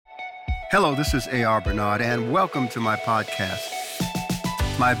Hello, this is A.R. Bernard, and welcome to my podcast.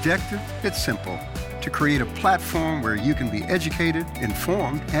 My objective, it's simple, to create a platform where you can be educated,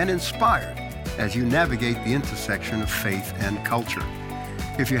 informed, and inspired as you navigate the intersection of faith and culture.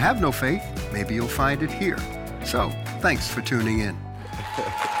 If you have no faith, maybe you'll find it here. So, thanks for tuning in.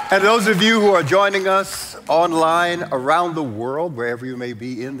 And those of you who are joining us online around the world, wherever you may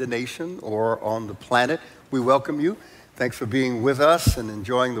be in the nation or on the planet, we welcome you. Thanks for being with us and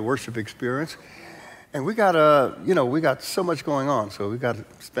enjoying the worship experience. And we got so much going on, so we got to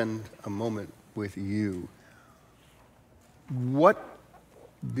spend a moment with you. What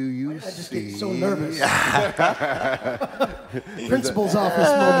do you see? I just get so nervous. Principal's office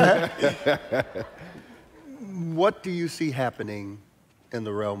moment. What do you see happening in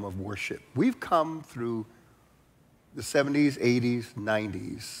the realm of worship? We've come through the 70s, 80s,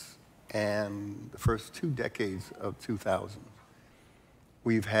 90s, and the first 2 decades of 2000.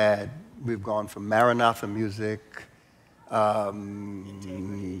 We've gone from Maranatha music,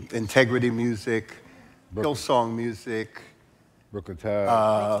 integrity music, Hillsong music, Brooklyn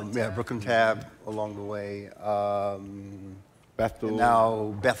Tab. Brooklyn Tab along the way. Bethel. And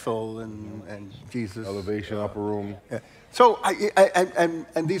now Bethel and Jesus. Elevation, Upper Room. Yeah. So,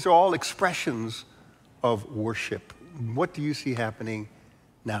 and these are all expressions of worship. What do you see happening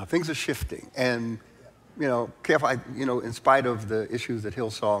now? Things are shifting, and careful. In spite of the issues that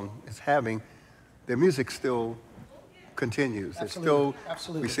Hillsong is having, their music still continues.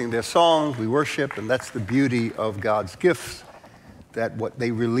 Absolutely. We sing their songs, we worship, and that's the beauty of God's gifts. That what they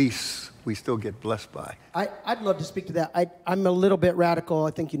release, we still get blessed by. I'd love to speak to that. I'm a little bit radical.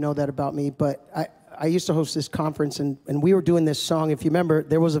 I think you know that about me, but I used to host this conference, and we were doing this song. If you remember,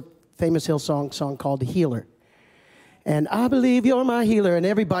 there was a famous Hillsong song called "The Healer." And I believe you're my healer. And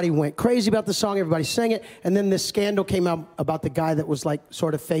everybody went crazy about the song. Everybody sang it. And then this scandal came out about the guy that was like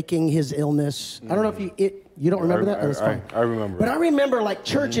sort of faking his illness. I don't know if you don't remember that? That's fine. I remember. But I remember like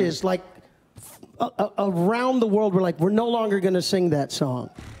churches like around the world were like, we're no longer going to sing that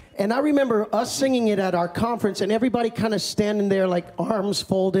song. And I remember us singing it at our conference and everybody kind of standing there like arms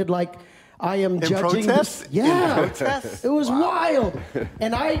folded like, I am in judging. Protest? Yeah. In protest? It was Wow. wild.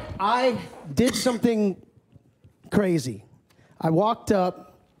 And I did something crazy. I walked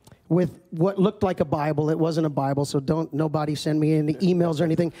up with what looked like a Bible. It wasn't a Bible, so nobody send me any emails or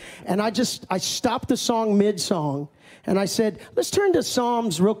anything. And I stopped the song mid-song, and I said, let's turn to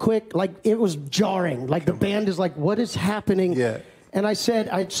Psalms real quick. Like, it was jarring. Like, the band is like, what is happening? Yeah. And I said,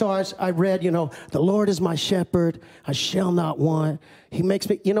 I read, the Lord is my shepherd, I shall not want. He makes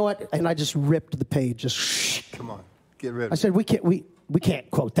me, you know what? And I just ripped the page, just Come on, get rid of it. I said, we can't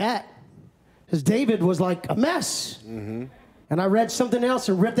quote that. Because David was like a mess. Mm-hmm. And I read something else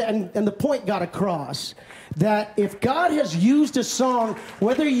and ripped it, and the point got across that if God has used a song,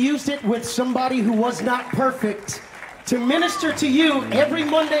 whether he used it with somebody who was not perfect, to minister to you every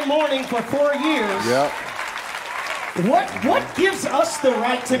Monday morning for 4 years, Yep. what gives us the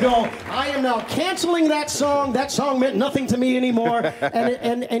right to go, I am now canceling that song meant nothing to me anymore,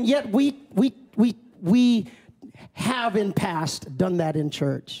 and yet we have in past done that in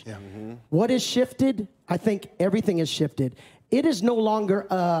church. Yeah. Mm-hmm. What has shifted? I think everything has shifted. It is no longer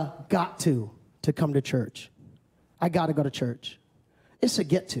a got to come to church. I got to go to church. It's a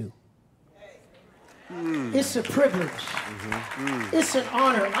get to. It's a privilege. Mm-hmm. It's an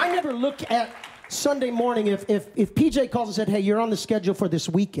honor. I never look at Sunday morning if PJ calls and said, hey, you're on the schedule for this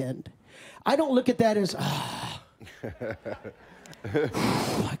weekend. I don't look at that as, I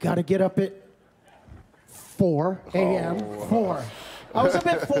got to get up at 4 a.m. 4. I was up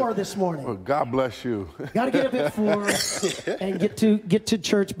at 4 this morning. Well, God bless you. Got to get up at 4 and get to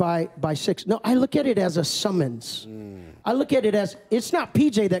church by 6. No, I look at it as a summons. I look at it as, it's not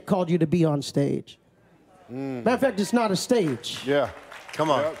PJ that called you to be on stage. Matter of fact, it's not a stage. Yeah.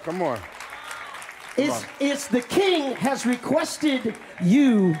 Come on. Yeah, come on. It's the King has requested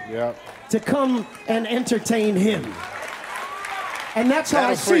you to come and entertain him. And that's how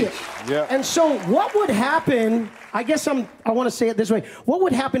I see it. Yeah. And so what would happen, I guess I want to say it this way, what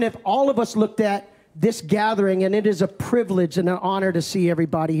would happen if all of us looked at this gathering, and it is a privilege and an honor to see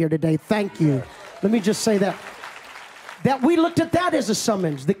everybody here today. Thank you. Let me just say that we looked at that as a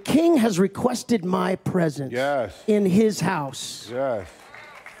summons. The King has requested my presence in his house. Yes.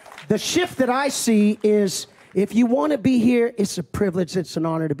 The shift that I see is, if you want to be here, it's a privilege, it's an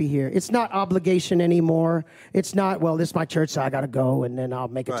honor to be here. It's not obligation anymore. It's not, well, this is my church, so I got to go, and then I'll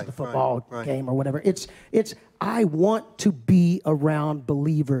make it to the football game or whatever. It's I want to be around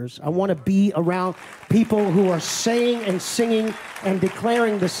believers. I want to be around people who are saying and singing and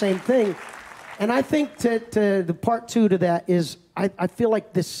declaring the same thing. And I think to the part two to that is I feel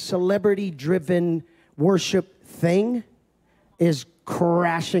like this celebrity-driven worship thing is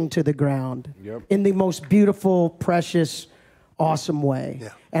crashing to the ground in the most beautiful, precious, awesome way. Yeah.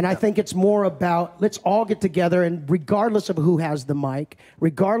 And I think it's more about, let's all get together, and regardless of who has the mic,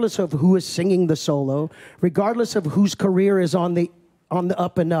 regardless of who is singing the solo, regardless of whose career is on the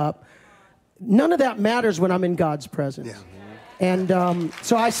up and up, none of that matters when I'm in God's presence. Yeah. And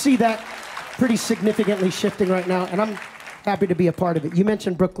so I see that pretty significantly shifting right now, and I'm happy to be a part of it. You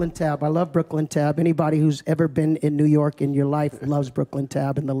mentioned Brooklyn Tab. I love Brooklyn Tab. Anybody who's ever been in New York in your life loves Brooklyn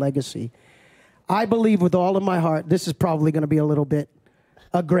Tab and the legacy. I believe with all of my heart, this is probably going to be a little bit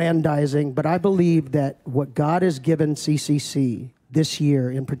aggrandizing, but I believe that what God has given CCC this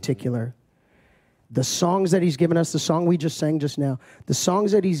year in particular, the songs that he's given us, the song we just sang just now, the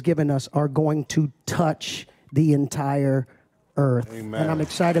songs that he's given us are going to touch the entire earth. Amen. And I'm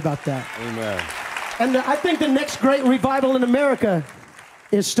excited about that. Amen. And I think the next great revival in America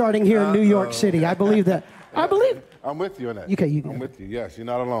is starting here in New York City. I believe that. I believe. I'm with you on that. I'm with you. Yes, you're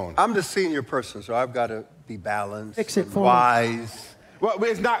not alone. I'm the senior person, so I've got to be balanced, Fix it for me. wise. Well,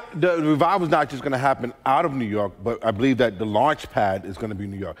 it's not, the revival's not just going to happen out of New York, but I believe that the launch pad is going to be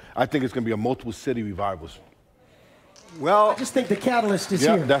New York. I think it's going to be a multiple city revivals. Well, I just think the catalyst is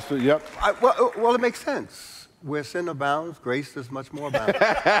Yep, here. that's what, yep. well, it makes sense. Where sin abounds, grace does much more abound.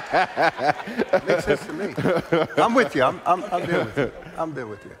 It makes sense to me. I'm with you. I'm there with you. I'm there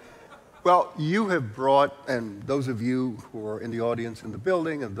with you. Well, you have brought, and those of you who are in the audience in the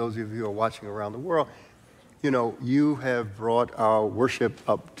building, and those of you who are watching around the world, you know, you have brought our worship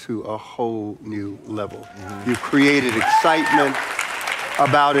up to a whole new level. Mm-hmm. You've created excitement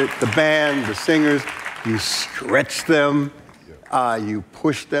about it. The band, the singers, you stretched them, you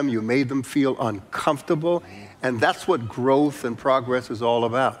pushed them, you made them feel uncomfortable. And that's what growth and progress is all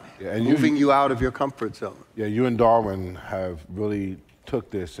about, and moving you out of your comfort zone. Yeah, you and Darwin have really took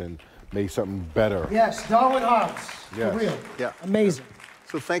this and made something better. Yes, Darwin Hobbs. Yes. For real. Yeah. Amazing.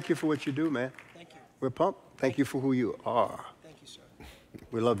 So thank you for what you do, man. Thank you. We're pumped. Thank you for who you are. Thank you, sir.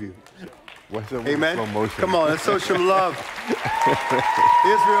 We love you. What's up? Amen. Slow motion? Come on, let's show some love.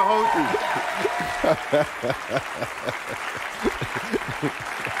 Israel Houghton.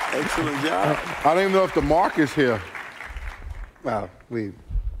 Excellent job. I don't even know if the mark is here. Wow,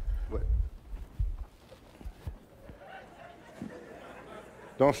 what?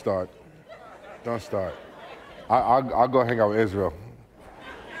 Don't start. Don't start. I'll go hang out with Israel.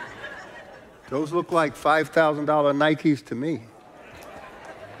 Those look like $5,000 Nikes to me.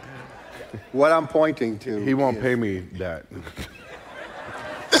 What I'm pointing to. He won't pay me that.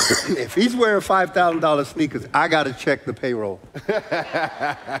 If he's wearing $5,000 sneakers, I got to check the payroll.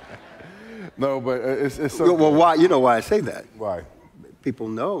 No, but it's so. Well, why? You know why I say that? Why? People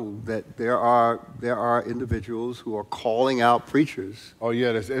know that there are individuals who are calling out preachers. Oh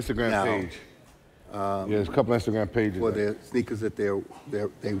yeah, there's an Instagram Now, page. Yeah, there's a couple Instagram pages. For their sneakers that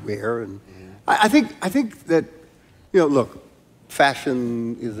they wear, and I think that, you know, look,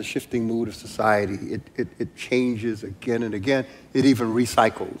 fashion is a shifting mood of society. It changes again and again. It even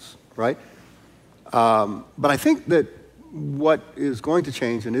recycles, right? But I think that what is going to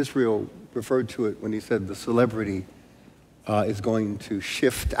change, and Israel referred to it when he said the celebrity is going to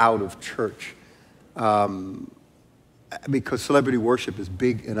shift out of church, because celebrity worship is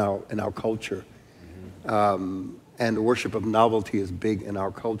big in our culture, and the worship of novelty is big in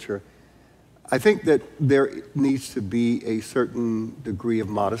our culture. I think that there needs to be a certain degree of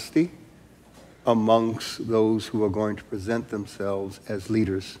modesty amongst those who are going to present themselves as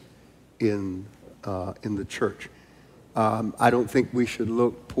leaders in the church. I don't think we should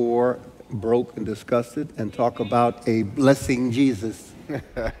look poor, broke, and disgusted and talk about a blessing Jesus.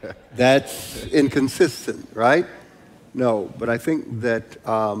 That's inconsistent, right? No, but I think that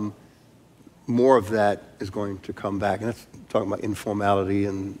more of that is going to come back. And that's talking about informality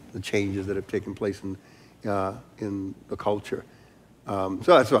and the changes that have taken place in the culture. So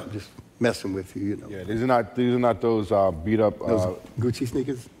that's why I'm just messing with you, you know. Yeah, these are not those beat up. Those Gucci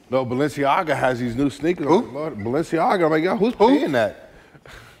sneakers? No, Balenciaga has these new sneakers. Who? I'm like, Lord, Balenciaga. I'm like, yo, who's paying that?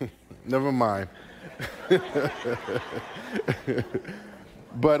 Never mind.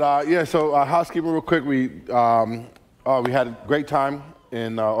 But yeah, so housekeeping real quick. We had a great time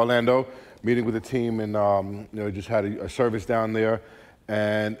in Orlando, meeting with the team, and you know, just had a service down there.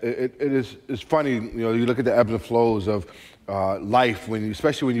 And it's funny, you know, you look at the ebbs and flows of life,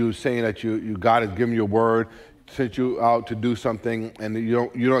 especially when you're saying that God has given you a word, sent you out to do something, and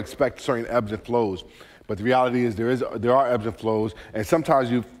you don't expect certain ebbs and flows. But the reality is there are ebbs and flows, and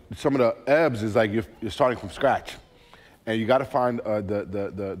sometimes some of the ebbs is like you're starting from scratch, and you got to find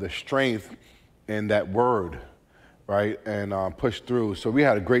the strength in that word, right, and push through. So we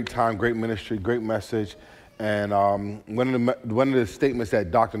had a great time, great ministry, great message. And one of the statements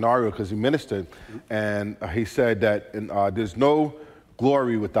that Dr. Nario, because he ministered, and he said that there's no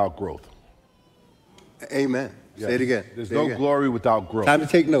glory without growth. Amen. Yes. Say it again. There's no glory without growth. Time to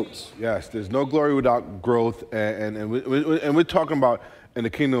take notes. Yes, there's no glory without growth, and we're talking about in the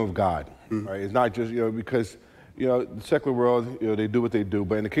kingdom of God, right? It's not just, because, the secular world, they do what they do,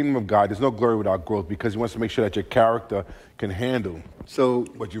 but in the kingdom of God, there's no glory without growth, because he wants to make sure that your character can handle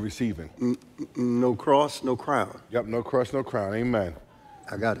what you're receiving. No cross, no crown. Yep, no cross, no crown. Amen.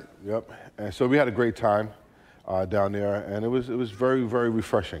 I got it. Yep. And so we had a great time down there, and it was very, very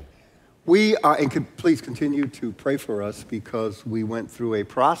refreshing. We are, and please continue to pray for us, because we went through a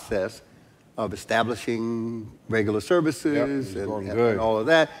process of establishing regular services and all of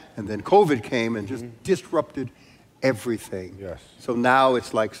that, and then COVID came and just disrupted everything. Yes. So now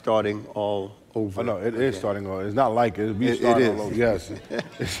it's like starting all over. Oh, no, it is starting all. It's not like it. We start all over. Yes.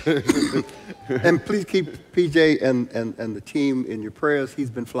 And please keep PJ and the team in your prayers. He's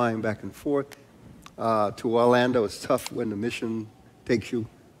been flying back and forth to Orlando. It's tough when the mission takes you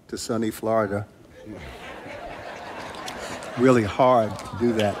to sunny Florida. Really hard to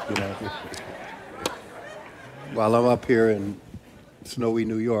do that, while I'm up here in snowy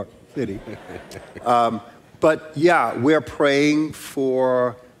New York City. But yeah, we're praying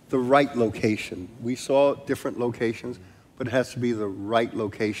for the right location. We saw different locations, but it has to be the right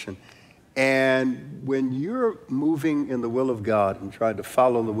location. And when you're moving in the will of God and trying to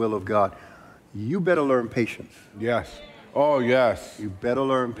follow the will of God, you better learn patience. Yes. Oh, yes. You better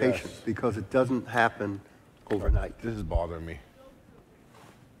learn patience, because it doesn't happen overnight. This is bothering me.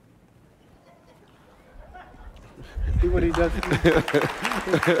 See what he does?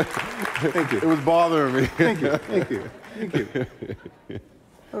 Thank you. It was bothering me. Thank you. Thank you. Thank you.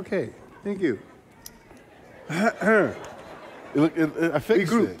 Okay. Thank you. I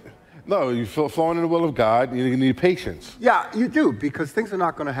fixed it. No, you're flowing in the will of God. You need patience. Yeah, you do, because things are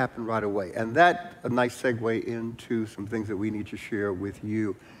not going to happen right away. And that's a nice segue into some things that we need to share with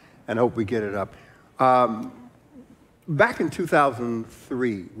you. And I hope we get it up. Back in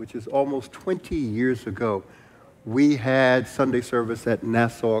 2003, which is almost 20 years ago, we had Sunday service at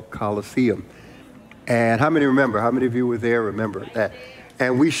Nassau Coliseum. And how many remember? How many of you were there remember that?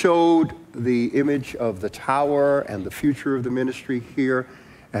 And we showed the image of the tower and the future of the ministry here.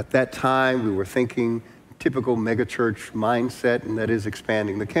 At that time, we were thinking typical megachurch mindset, and that is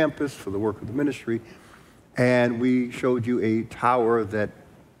expanding the campus for the work of the ministry. And we showed you a tower that,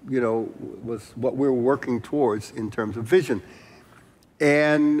 was what we were working towards in terms of vision.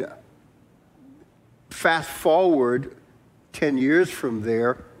 And fast forward 10 years from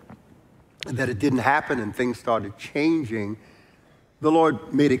there, that it didn't happen and things started changing, the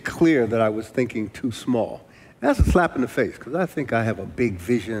Lord made it clear that I was thinking too small. That's a slap in the face, because I think I have a big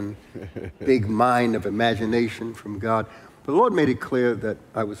vision, big mind of imagination from God. But the Lord made it clear that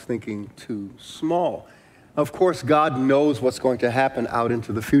I was thinking too small. Of course, God knows what's going to happen out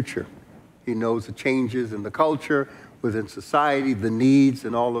into the future. He knows the changes in the culture, within society, the needs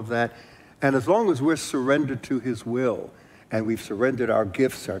and all of that. And as long as we're surrendered to his will, and we've surrendered our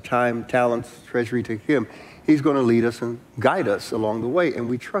gifts, our time, talents, treasury to him, he's going to lead us and guide us along the way, and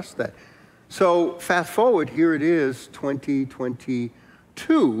we trust that. So fast forward, here it is,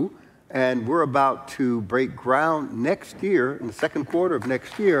 2022, and we're about to break ground next year, in the second quarter of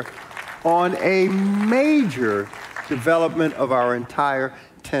next year, on a major development of our entire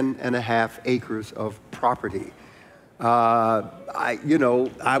 10.5 acres of property.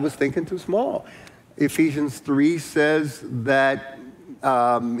 I was thinking too small. Ephesians 3 says that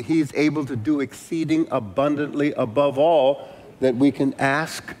he's able to do exceeding abundantly above all that we can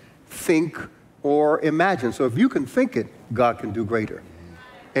ask, think, or imagine. So if you can think it, God can do greater.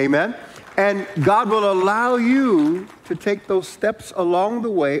 Amen? And God will allow you to take those steps along the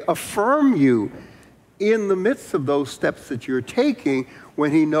way, affirm you in the midst of those steps that you're taking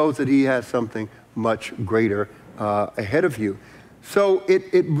when he knows that he has something much greater ahead of you. So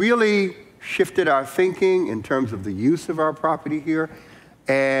it really shifted our thinking in terms of the use of our property here,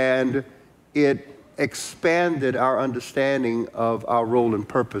 and it expanded our understanding of our role and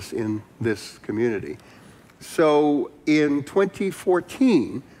purpose in this community. So in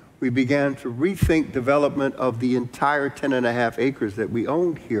 2014, we began to rethink development of the entire 10.5 acres that we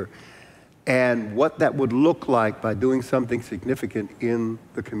owned here, and what that would look like by doing something significant in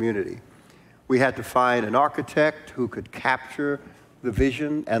the community. We had to find an architect who could capture the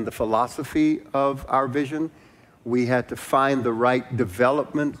vision and the philosophy of our vision. We had to find the right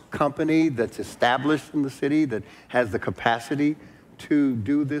development company that's established in the city that has the capacity to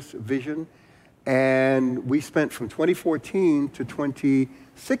do this vision. And we spent from 2014 to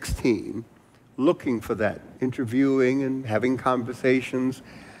 2016 looking for that, interviewing and having conversations.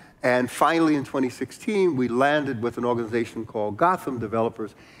 And finally, in 2016, we landed with an organization called Gotham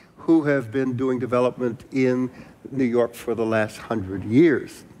Developers, who have been doing development in New York for the last 100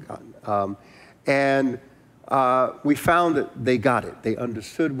 years. We found that they got it. They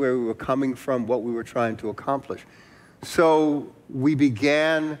understood where we were coming from, what we were trying to accomplish. So we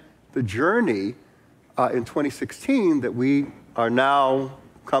began the journey in 2016 that we are now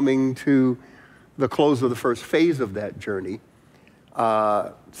coming to the close of the first phase of that journey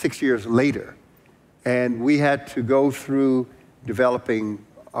 6 years later. And we had to go through developing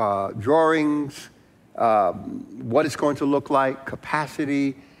drawings, what it's going to look like,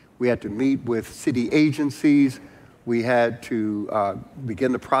 capacity. We had to meet with city agencies. We had to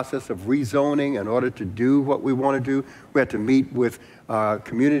begin the process of rezoning in order to do what we want to do. We had to meet with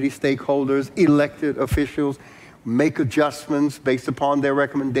community stakeholders, elected officials, make adjustments based upon their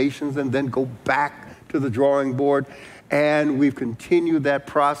recommendations, and then go back to the drawing board. And we've continued that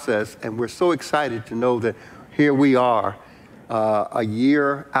process, and we're so excited to know that here we are, a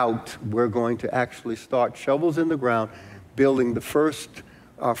year out, we're going to actually start shovels in the ground, building the first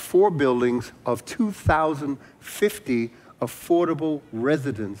 4 buildings of 2,050 affordable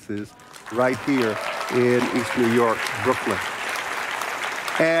residences right here in East New York, Brooklyn.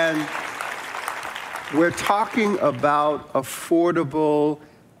 And we're talking about affordable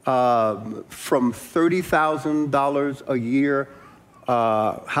from $30,000 a year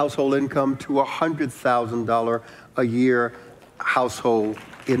household income to $100,000 a year household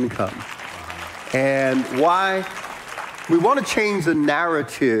income. And why? We want to change the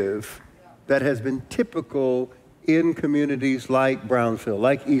narrative that has been typical in communities like Brownsville,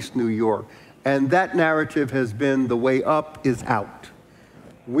 like East New York. And that narrative has been the way up is out.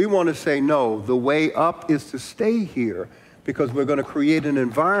 We want to say, no, the way up is to stay here because we're going to create an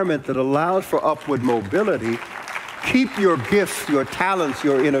environment that allows for upward mobility. Keep your gifts, your talents,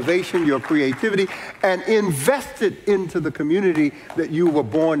 your innovation, your creativity, and invest it into the community that you were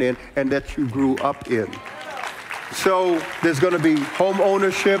born in and that you grew up in. So there's going to be home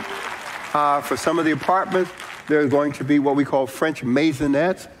ownership for some of the apartments. There's going to be what we call French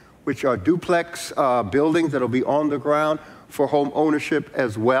maisonettes, which are duplex buildings that will be on the ground for home ownership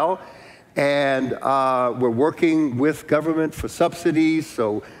as well. And we're working with government for subsidies.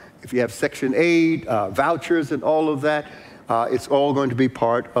 So if you have Section 8, vouchers and all of that, it's all going to be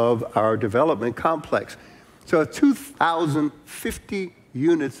part of our development complex. So 2,050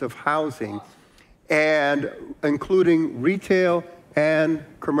 units of housing, and including retail and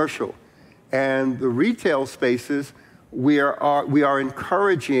commercial. And the retail spaces, we are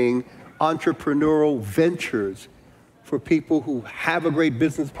encouraging entrepreneurial ventures for people who have a great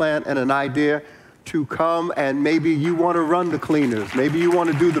business plan and an idea to come, and maybe you want to run the cleaners, maybe you want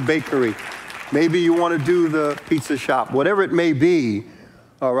to do the bakery, maybe you want to do the pizza shop, whatever it may be,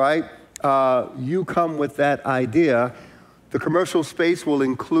 all right? You come with that idea. The commercial space will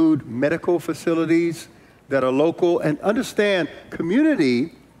include medical facilities that are local, and understand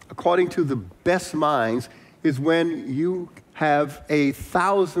community, according to the best minds, is when you have a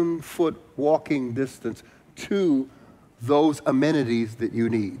 1,000-foot walking distance to those amenities that you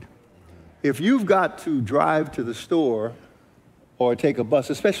need. If you've got to drive to the store or take a bus,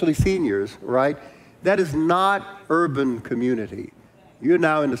 especially seniors, right, that is not urban community. You're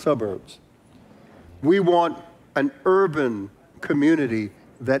now in the suburbs. We want an urban community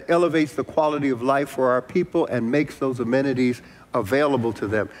that elevates the quality of life for our people and makes those amenities available to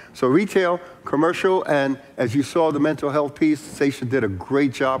them. So retail, commercial, and as you saw the mental health piece, Seisha did a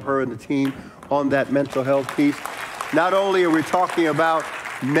great job, her and the team, on that mental health piece. Not only are we talking about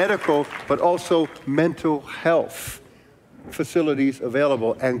medical, but also mental health facilities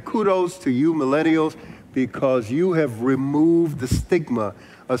available. And kudos to you millennials, because you have removed the stigma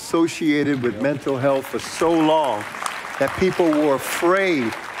associated with mental health for so long that people were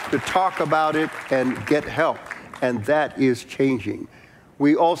afraid to talk about it and get help. And that is changing.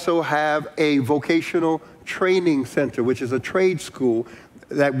 We also have a vocational training center, which is a trade school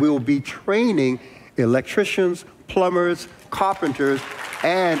that will be training electricians, plumbers, carpenters,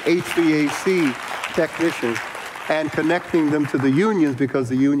 and HVAC technicians, and connecting them to the unions, because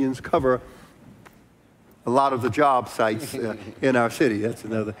the unions cover a lot of the job sites in our city. That's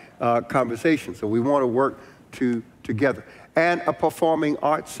another conversation. So we want to work together. And a performing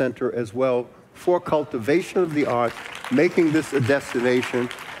arts center as well for cultivation of the arts, making this a destination,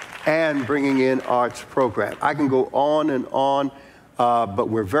 and bringing in arts program. I can go on and on, but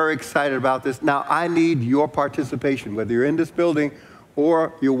we're very excited about this. Now, I need your participation, whether you're in this building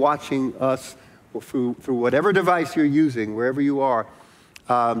or you're watching us or through whatever device you're using, wherever you are.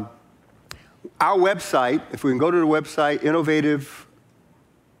 Our website, if we can go to the website,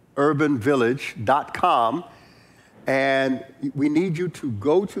 innovativeurbanvillage.com, and we need you to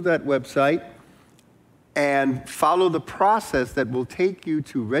go to that website and follow the process that will take you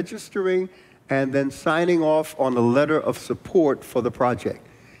to registering and then signing off on a letter of support for the project.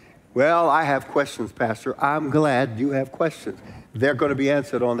 Well, I have questions, Pastor. I'm glad you have questions. They're going to be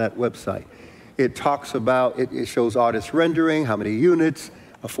answered on that website. It talks about, it shows artist rendering, how many units,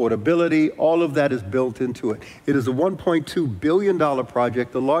 affordability, all of that is built into it. It is a $1.2 billion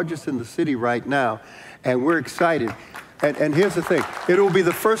project, the largest in the city right now, and we're excited. And here's the thing, it will be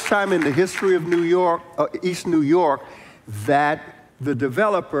the first time in the history of New York, East New York, that the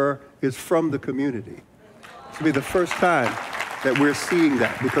developer is from the community. This will be the first time that we're seeing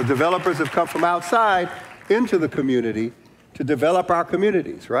that, because developers have come from outside into the community to develop our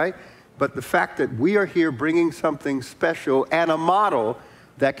communities, right? But the fact that we are here bringing something special and a model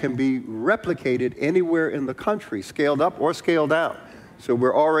that can be replicated anywhere in the country, scaled up or scaled down. So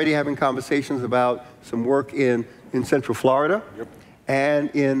we're already having conversations about some work in Central Florida and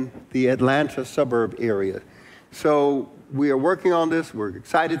in the Atlanta suburb area. So we are working on this. We're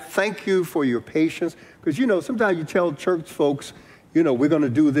excited. Thank you for your patience. Because, you know, sometimes you tell church folks, you know, we're going to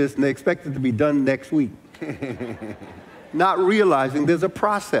do this, and they expect it to be done next week. Not realizing there's a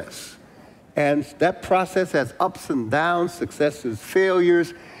process. And that process has ups and downs, successes,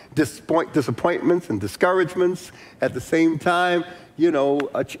 failures, disappointments and discouragements. At the same time, you know,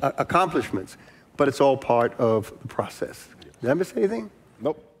 accomplishments. But it's all part of the process. Did I miss anything?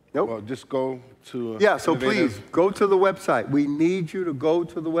 Nope. Nope. Well, just go to... Yeah, so please, go to the website. We need you to go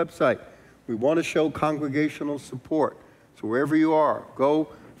to the website. We want to show congregational support. So wherever you are, go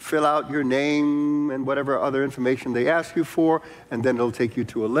fill out your name and whatever other information they ask you for, and then it'll take you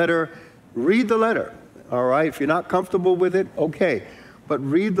to a letter. Read the letter, all right? If you're not comfortable with it, okay. But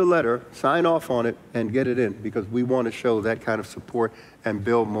read the letter, sign off on it, and get it in, because we want to show that kind of support and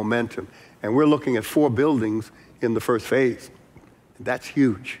build momentum. And we're looking at 4 buildings in the first phase. That's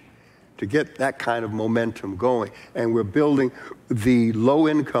huge to get that kind of momentum going. And we're building the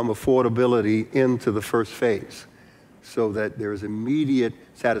low-income affordability into the first phase so that there is immediate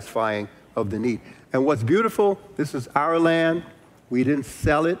satisfying of the need. And what's beautiful, this is our land. We didn't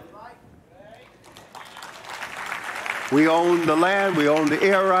sell it. We own the land, we own the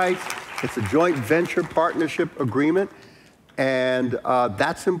air rights. It's a joint venture partnership agreement, and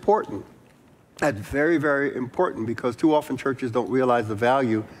that's important. That's very, very important, because too often churches don't realize the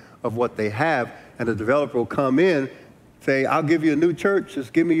value of what they have, and the developer will come in, say, I'll give you a new church,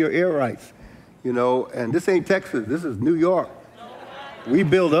 just give me your air rights. You know, and this ain't Texas, this is New York. We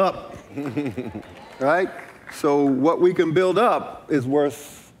build up, right? So what we can build up is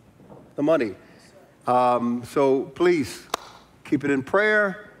worth the money. So please, keep it in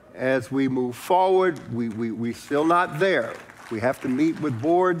prayer as we move forward. We're still not there. We have to meet with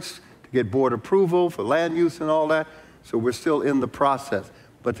boards to get board approval for land use and all that. So we're still in the process.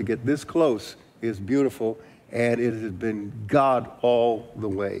 But to get this close is beautiful, and it has been God all the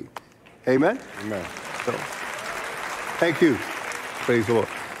way. Amen? Amen. So, thank you. Praise the Lord.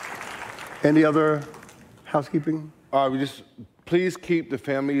 Any other housekeeping? Please keep the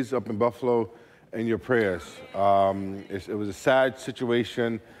families up in Buffalo in your prayers. It was a sad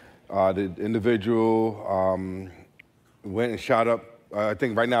situation. The individual went and shot up. I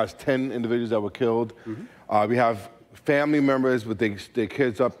think right now it's 10 individuals that were killed. Mm-hmm. We have family members with their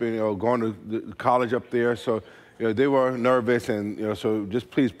kids up, going to the college up there. So, they were nervous, and so just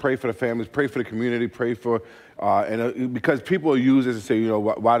please pray for the families, pray for the community, pray for, because people use this and say,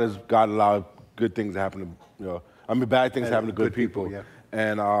 why does God allow good things to happen to, bad things to happen to good people? Yeah.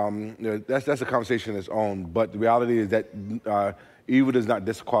 And that's a conversation in its own. But the reality is that evil does not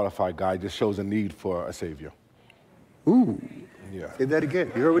disqualify God; it just shows a need for a savior. Ooh. Yeah. Say that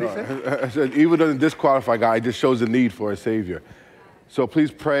again. You heard what he said? I said evil doesn't disqualify God; it just shows a need for a savior. So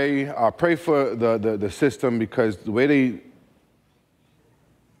please pray. Pray for the system, because the way they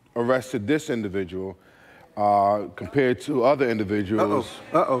arrested this individual compared to other individuals.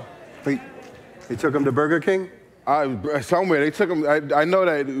 Wait, they took him to Burger King? Somewhere they took him. I know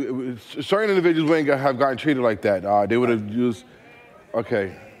that certain individuals wouldn't have gotten treated like that. They would have used.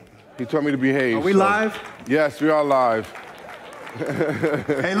 Okay, he told me to behave. Are we live? Yes, we are live.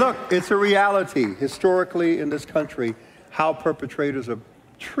 Hey, look, it's a reality historically in this country how perpetrators are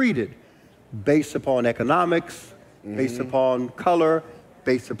treated based upon economics, based upon color,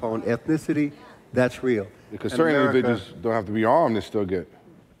 based upon ethnicity. That's real. Because certain individuals don't have to be armed to still get.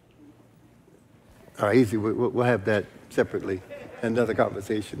 All right, easy. We'll have that separately. another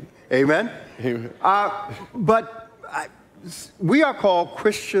conversation. Amen? Amen. We are called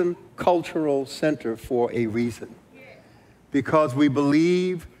Christian Cultural Center for a reason. Because we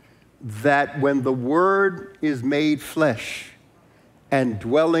believe that when the Word is made flesh and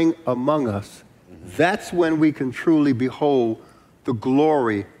dwelling among us, that's when we can truly behold the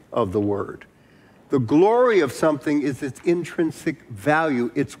glory of the Word. The glory of something is its intrinsic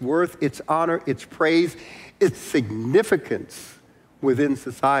value, its worth, its honor, its praise, its significance within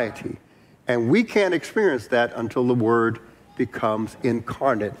society. And we can't experience that until the Word becomes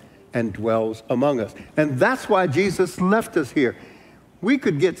incarnate and dwells among us. And that's why Jesus left us here. We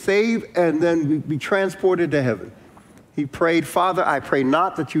could get saved and then be transported to heaven. He prayed, Father, I pray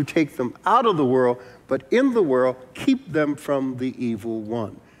not that you take them out of the world, but in the world, keep them from the evil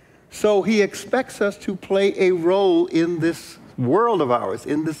one. So he expects us to play a role in this world of ours,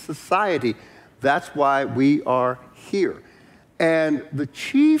 in this society. That's why we are here. And the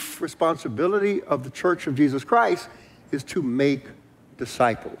chief responsibility of the Church of Jesus Christ is to make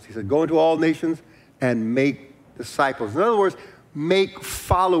disciples. He said, go into all nations and make disciples. In other words, make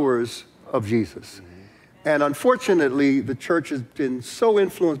followers of Jesus. And unfortunately, the church has been so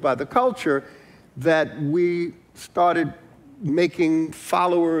influenced by the culture that we started making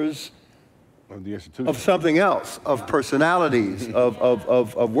followers Of the institution. of something else, of personalities,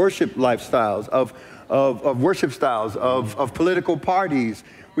 of worship lifestyles, of worship styles, of political parties.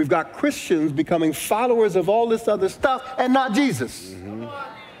 We've got Christians becoming followers of all this other stuff and not Jesus.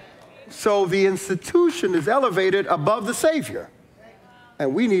 So the institution is elevated above the Savior.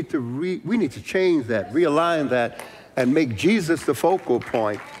 And we need to change that, realign that, and make Jesus the focal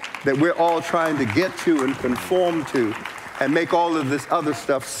point that we're all trying to get to and conform to, and make all of this other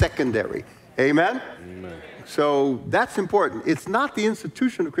stuff secondary. Amen? Amen. So that's important. It's not the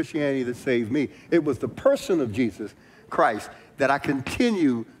institution of Christianity that saved me. It was the person of Jesus Christ that I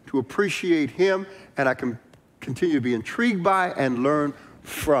continue to appreciate him, and I can continue to be intrigued by and learn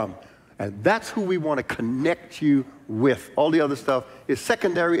from. And that's who we want to connect you with. All the other stuff is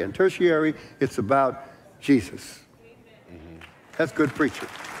secondary and tertiary. It's about Jesus. That's good preaching.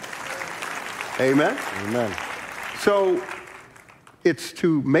 Amen? Amen. So it's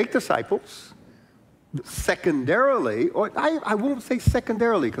to make disciples. Secondarily, or I won't say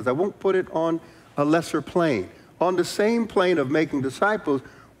secondarily because I won't put it on a lesser plane. On the same plane of making disciples,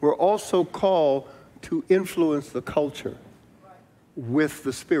 we're also called to influence the culture with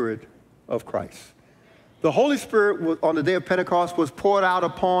the Spirit of Christ. The Holy Spirit on the day of Pentecost was poured out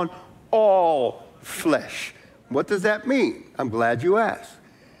upon all flesh. What does that mean? I'm glad you asked.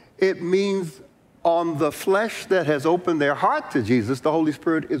 It means on the flesh that has opened their heart to Jesus, the Holy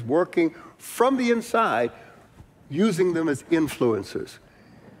Spirit is working from the inside, using them as influencers.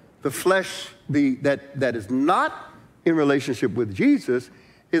 The flesh that is not in relationship with Jesus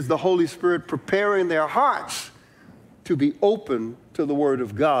is the Holy Spirit preparing their hearts to be open to the Word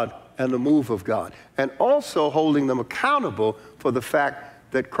of God and the move of God, and also holding them accountable for the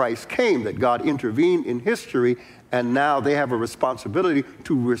fact that Christ came, that God intervened in history, and now they have a responsibility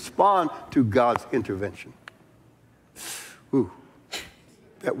to respond to God's intervention. Ooh,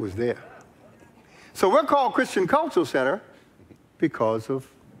 that was there. So we're called Christian Cultural Center because of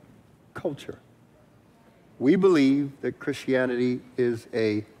culture. We believe that Christianity is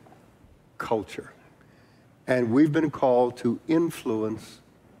a culture, and we've been called to influence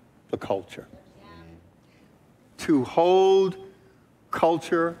the culture, to hold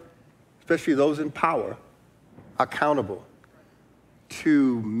culture, especially those in power, accountable,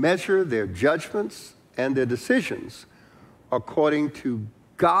 to measure their judgments and their decisions according to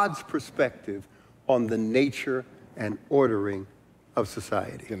God's perspective on the nature and ordering of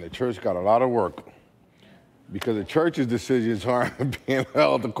society. And the church got a lot of work because the church's decisions aren't being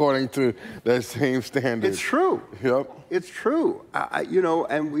held according to that same standard. It's true. Yep. It's true.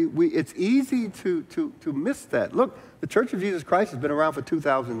 And it's easy to miss that. Look, the Church of Jesus Christ has been around for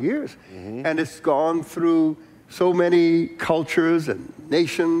 2,000 years, and it's gone through so many cultures and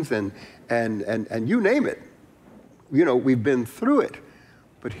nations and you name it. We've been through it.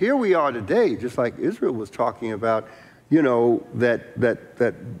 But here we are today, just like Israel was talking about, that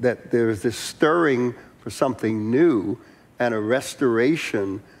there's this stirring for something new and a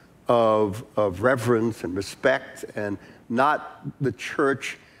restoration of reverence and respect, and not the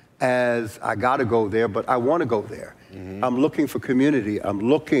church as I got to go there, but I want to go there. I'm looking for community. I'm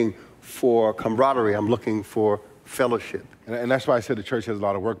looking for camaraderie. I'm looking for fellowship. And that's why I said the church has a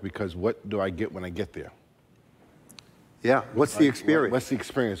lot of work, because what do I get when I get there? Yeah, what's the experience? What's the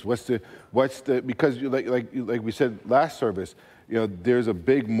experience? Because like we said last service, there's a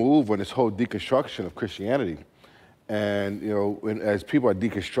big move on this whole deconstruction of Christianity. And, as people are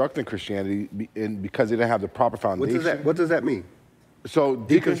deconstructing Christianity, and because they didn't have the proper foundation. What does that mean? So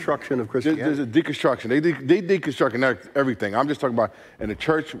Deconstruction of Christianity. There's a deconstruction. They deconstructing everything. I'm just talking about in the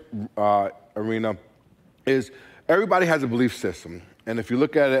church arena. Is everybody has a belief system, and if you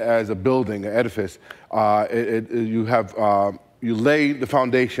look at it as a building, an edifice, you lay the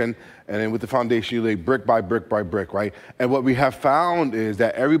foundation, and then with the foundation you lay brick by brick by brick, right? And what we have found is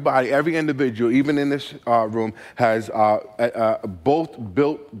that every individual, even in this room, has both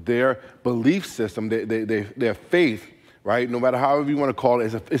built their belief system, their faith, right? No matter however you want to call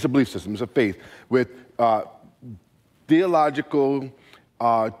it, it's a belief system, it's a faith with theological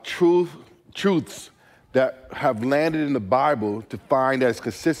truths that have landed in the Bible to find as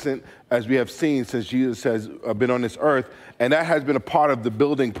consistent as we have seen since Jesus has been on this earth, and that has been a part of the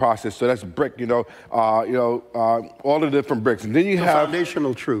building process. So that's brick, all the different bricks, and then you have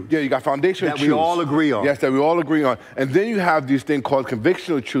foundational truths. Yeah, you got foundational that truths we all agree on. Yes, that we all agree on, and then you have these things called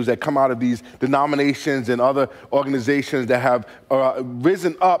convictional truths that come out of these denominations and other organizations that have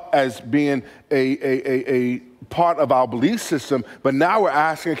risen up as being a part of our belief system. But now we're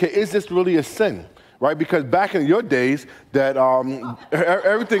asking, okay, is this really a sin? Right, because back in your days, that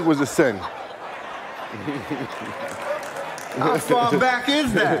everything was a sin. How far back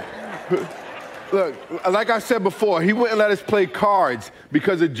is that? Look, like I said before, he wouldn't let us play cards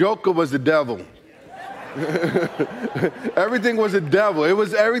because the Joker was the devil. Everything was a devil.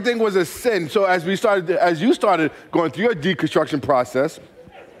 Everything was a sin. So as you started going through your deconstruction process.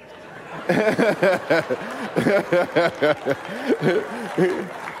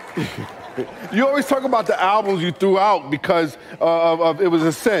 You always talk about the albums you threw out because of it was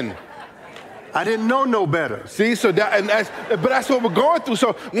a sin. I didn't know no better. See, but that's what we're going through.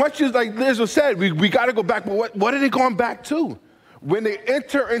 So once you, like Liz said, we got to go back. But what are they going back to? When they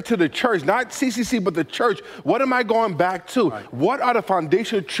enter into the church, not CCC, but the church, what am I going back to? Right. What are the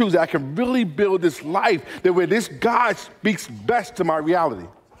foundational truths that I can really build this life that where this God speaks best to my reality?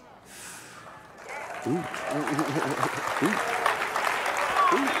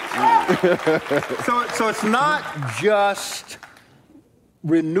 So it's not just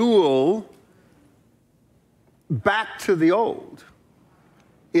renewal back to the old.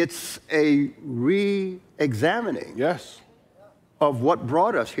 It's a re-examining of what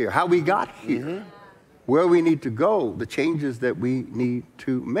brought us here, how we got here, where we need to go, the changes that we need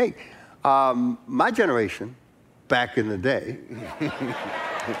to make. My generation, back in the day.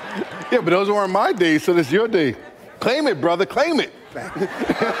 Yeah, but those weren't my days, so it's your day. Claim it, brother, claim it.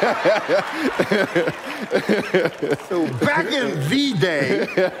 So back in the day,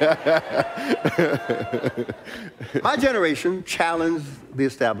 my generation challenged the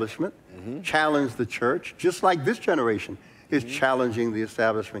establishment, challenged the church, just like this generation is challenging the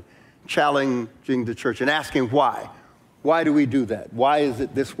establishment, challenging the church and asking why. Why do we do that? Why is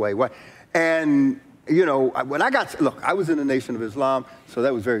it this way? Why? And when I was in the Nation of Islam, so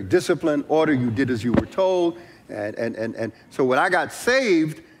that was very disciplined, order, you did as you were told. And so when I got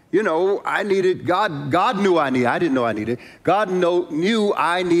saved, I needed, God knew I needed, I didn't know I needed, God knew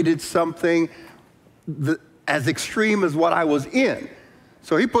I needed something as extreme as what I was in.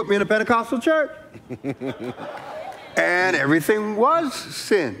 So he put me in a Pentecostal church. And everything was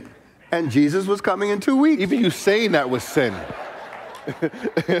sin. And Jesus was coming in 2 weeks. Even you saying that was sin.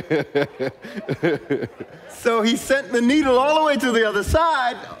 So he sent the needle all the way to the other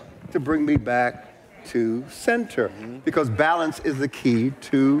side to bring me back to center, because balance is the key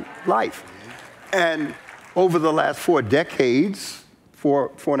to life. And over the last 4 decades,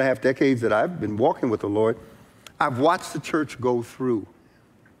 four and a half decades that I've been walking with the Lord, I've watched the church go through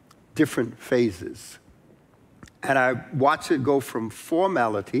different phases. And I watched it go from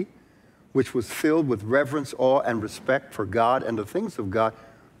formality, which was filled with reverence, awe, and respect for God and the things of God,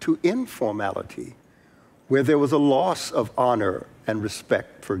 to informality, where there was a loss of honor and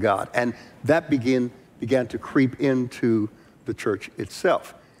respect for God. And that began to creep into the church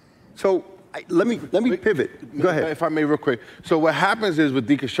itself. So let me pivot. Go ahead. If I may, real quick. So what happens is with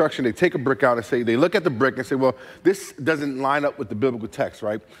deconstruction, they take a brick out and they look at the brick and say, well, this doesn't line up with the biblical text,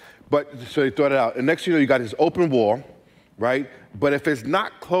 right? But so they throw it out. And next thing you know, you got this open wall, right? But if it's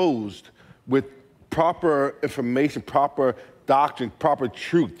not closed with proper information, proper doctrine, proper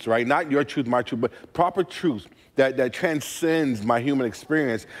truths, right? Not your truth, my truth, but proper truths that transcends my human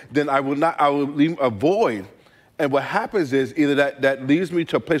experience, then I will leave a void. And what happens is either that leads me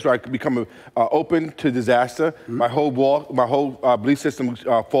to a place where I can become open to disaster, my whole belief system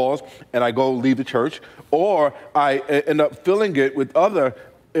falls, and I go leave the church, or I end up filling it with other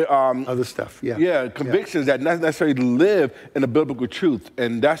stuff, convictions that not necessarily live in the biblical truth.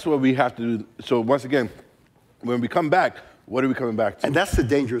 And that's what we have to do. So once again, when we come back, what are we coming back to? And that's the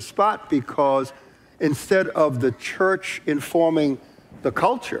dangerous spot, because instead of the church informing the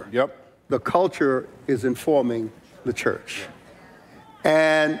culture, the culture is informing the church.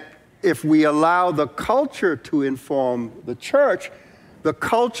 And if we allow the culture to inform the church, the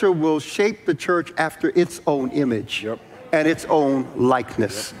culture will shape the church after its own image and its own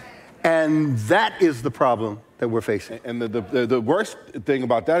likeness. And that is the problem that we're facing. And the worst thing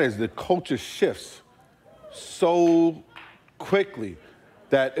about that is the culture shifts so quickly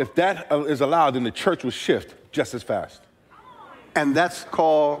that if that is allowed, then the church will shift just as fast. And that's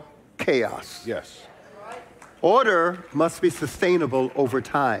called chaos. Yes. Order must be sustainable over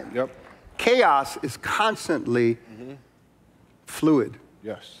time. Chaos is constantly fluid.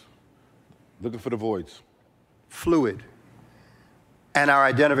 Yes. Looking for the voids. Fluid. And our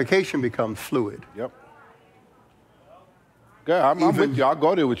identification becomes fluid. Yeah, I'm with you. I'll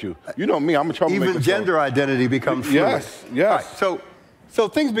go there with you. You know me, I'm a troublemaker. Even gender identity becomes fluid. Yes. Right, so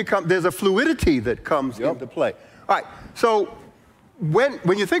things become, there's a fluidity that comes into play. All right, so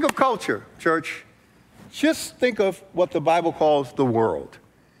when you think of culture, church, just think of what the Bible calls the world.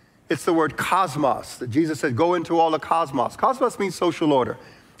 It's the word cosmos that Jesus said, go into all the cosmos. Cosmos means social order,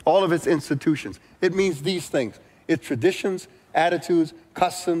 all of its institutions. It means these things. It's traditions, attitudes,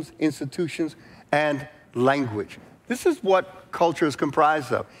 customs, institutions, and language. This is what culture is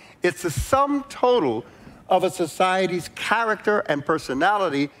comprised of. It's the sum total of a society's character and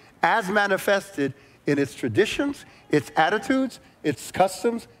personality as manifested in its traditions, its attitudes, its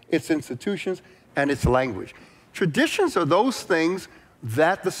customs, its institutions, and its language. Traditions are those things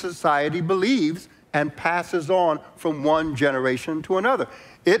that the society believes and passes on from one generation to another.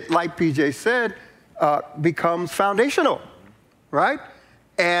 It, like PJ said, becomes foundational, right?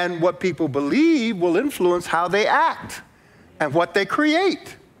 And what people believe will influence how they act and what they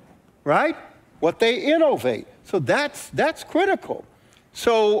create, right? What they innovate. So that's critical.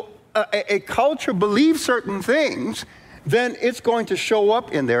 So a culture believes certain things, then it's going to show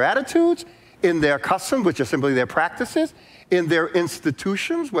up in their attitudes, in their customs, which are simply their practices, in their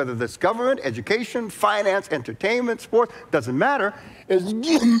institutions, whether that's government, education, finance, entertainment, sports, doesn't matter.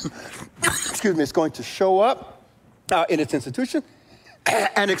 Excuse me, it's going to show up in its institution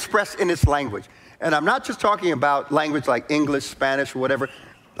and expressed in its language. And I'm not just talking about language like English, Spanish, or whatever.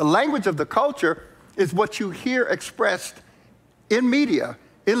 The language of the culture is what you hear expressed in media,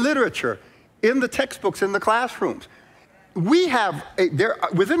 in literature, in the textbooks, in the classrooms. We have,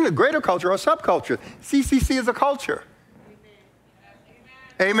 within the greater culture or subculture, CCC is a culture.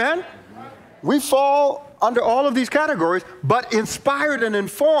 Amen? We fall under all of these categories, but inspired and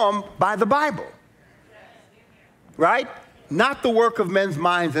informed by the Bible. Right? Not the work of men's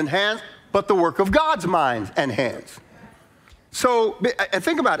minds and hands, but the work of God's minds and hands. So, and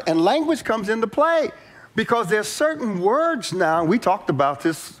think about it, and language comes into play because there's certain words now, we talked about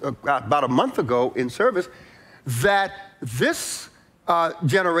this about a month ago in service, that this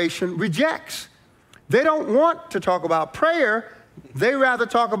generation rejects. They don't want to talk about prayer, they rather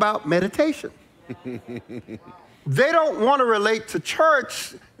talk about meditation. They don't want to relate to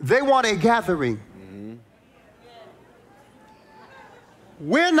church, they want a gathering.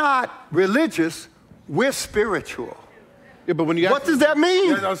 We're not religious, we're spiritual. Yeah, but when you what does that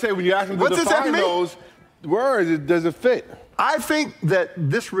mean? Yeah, I was saying, when you ask them to define those words, it doesn't fit. I think that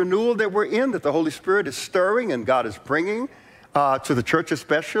this renewal that we're in, that the Holy Spirit is stirring and God is bringing to the church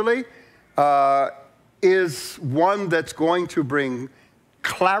especially, is one that's going to bring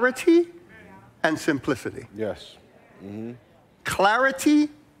clarity and simplicity. Yes. Clarity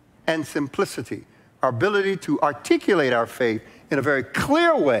and simplicity, our ability to articulate our faith in a very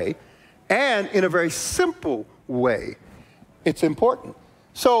clear way and in a very simple way. It's important.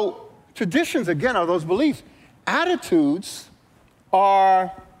 So traditions, again, are those beliefs. Attitudes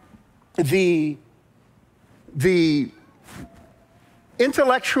are the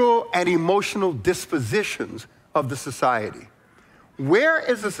intellectual and emotional dispositions of the society. Where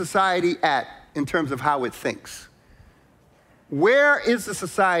is the society at in terms of how it thinks? Where is the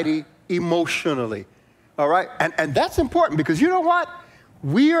society emotionally? All right? And that's important because you know what?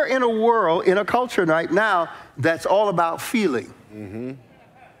 We are in a world, in a culture right now that's all about feeling.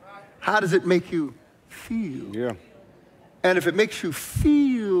 How does it make you feel? Yeah. And if it makes you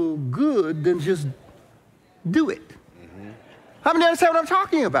feel good, then just do it. How many understand what I'm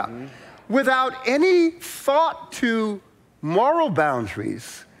talking about? Without any thought to moral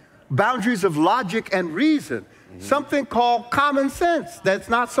boundaries, boundaries of logic and reason, something called common sense that's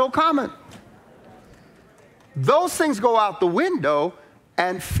not so common. Those things go out the window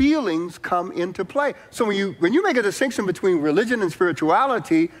and feelings come into play. So when you make a distinction between religion and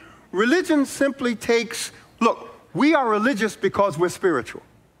spirituality, religion simply takes Look, we are religious because we're spiritual.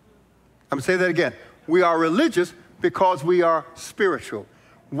 I'm going to say that again. We are religious because we are spiritual.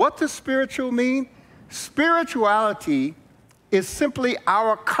 What does spiritual mean? Spirituality is simply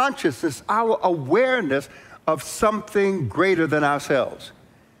our consciousness, our awareness of something greater than ourselves.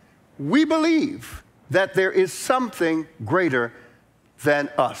 We believe that there is something greater than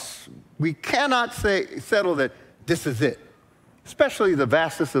us. We cannot settle that this is it, especially the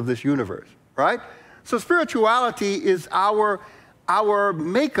vastness of this universe, right? So spirituality is our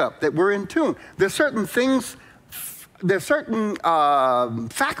makeup, that we're in tune. There's certain things, there's certain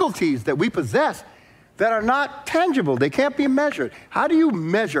faculties that we possess that are not tangible. They can't be measured. How do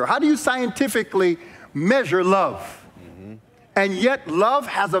you scientifically measure love? And yet love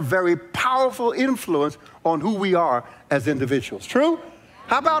has a very powerful influence on who we are as individuals. True?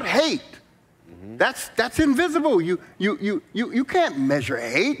 How about hate? That's invisible. You can't measure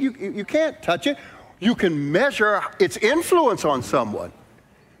hate. You can't touch it. You can measure its influence on someone,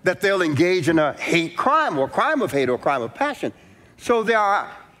 that they'll engage in a hate crime or crime of hate or crime of passion. So there are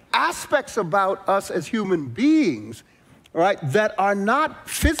aspects about us as human beings, right, that are not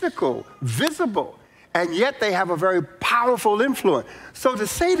physical, visible, and yet they have a very powerful influence. So to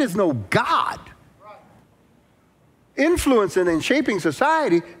say there's no God influencing and shaping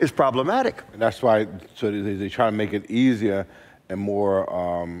society is problematic. And that's why they try to make it easier and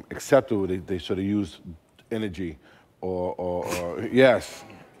more acceptable. They sort of use energy or yes.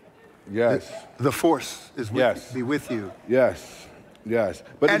 The force is be with you. Yes.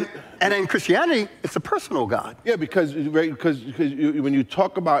 But and in Christianity, it's a personal God. Yeah, because when you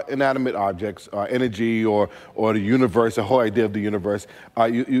talk about inanimate objects, energy or the universe, the whole idea of the universe,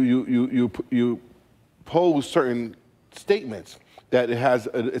 you pose certain statements that it has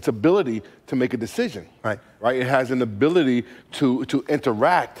its ability to make a decision. Right. It has an ability to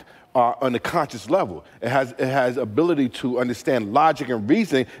interact on a conscious level. It has ability to understand logic and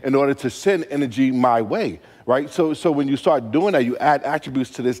reasoning in order to send energy my way. Right? So when you start doing that, you add attributes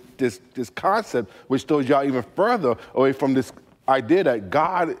to this concept, which throws y'all even further away from this idea that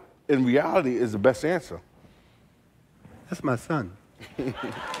God, in reality, is the best answer. That's my son.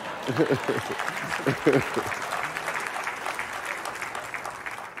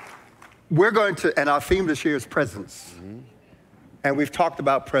 We're going to, and our theme this year is presence. And we've talked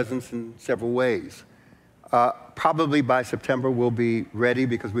about presence in several ways. Probably by September, we'll be ready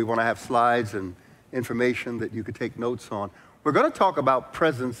because we want to have slides and information that you could take notes on. We're going to talk about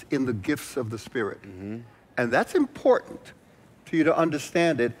presence in the gifts of the Spirit. And that's important for you to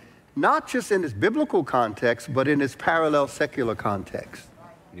understand it, not just in its biblical context, but in its parallel secular context.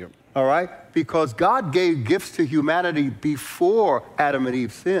 All right? Because God gave gifts to humanity before Adam and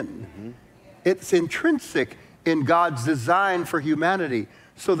Eve sinned. It's intrinsic in God's design for humanity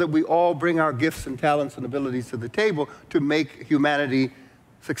so that we all bring our gifts and talents and abilities to the table to make humanity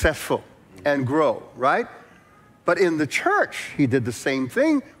successful and grow, right? But in the church, he did the same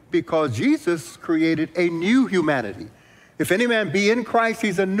thing because Jesus created a new humanity. If any man be in Christ,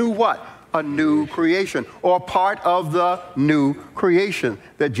 he's a new what? A new creation, or part of the new creation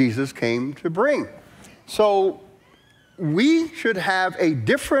that Jesus came to bring. So we should have a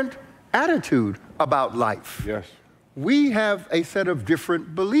different attitude about life. Yes. We have a set of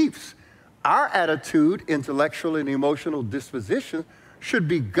different beliefs. Our attitude, intellectual and emotional disposition, should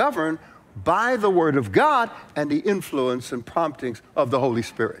be governed by the Word of God and the influence and promptings of the Holy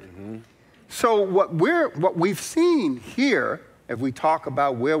Spirit. So what we've seen here, if we talk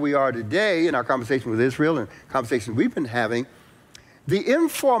about where we are today in our conversation with Israel and conversations we've been having, the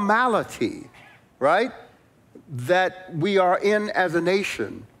informality, right, that we are in as a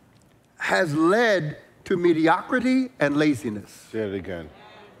nation has led to mediocrity and laziness. Say it again.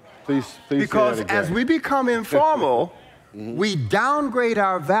 Please because say that again. As we become informal, we downgrade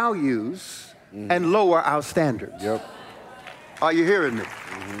our values and lower our standards. Are you hearing me?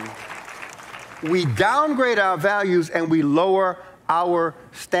 We downgrade our values and we lower our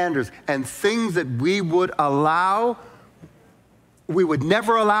standards. And things that we would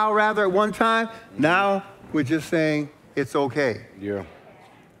never allow rather at one time, now we're just saying it's okay.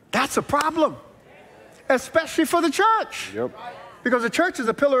 That's a problem, especially for the church. Because the church is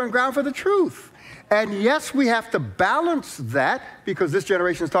a pillar and ground for the truth. And yes, we have to balance that because this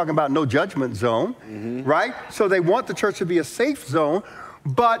generation is talking about no judgment zone, right? So they want the church to be a safe zone.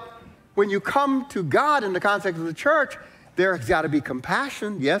 But when you come to God in the context of the church, there's got to be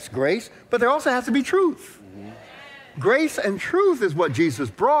compassion, yes, grace, but there also has to be truth. Grace and truth is what Jesus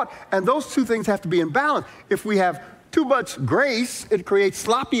brought, and those two things have to be in balance. If we have too much grace, it creates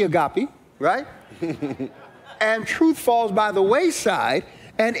sloppy agape, right? And truth falls by the wayside,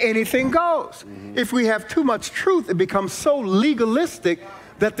 and anything goes. If we have too much truth, it becomes so legalistic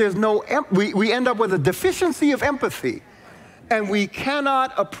that there's no, we end up with a deficiency of empathy. And we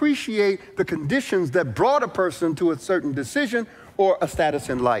cannot appreciate the conditions that brought a person to a certain decision or a status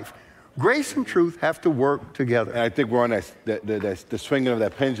in life. Grace and truth have to work together. And I think we're on the swinging of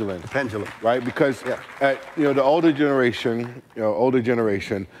that pendulum. The pendulum. Right? Because, the older generation,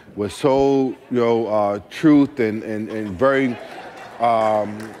 was so, truth and very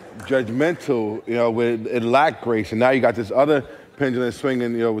judgmental, with it lacked grace. And now you got this other pendulum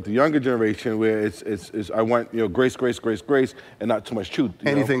swinging, with the younger generation where it's I want, grace, grace, grace, grace, and not too much truth.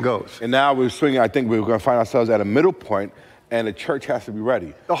 Anything goes. And now we're swinging, I think we're going to find ourselves at a middle point, and the church has to be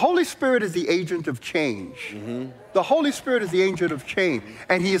ready. The Holy Spirit is the agent of change. The Holy Spirit is the agent of change,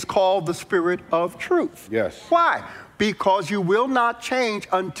 and he is called the Spirit of truth. Yes. Why? Because you will not change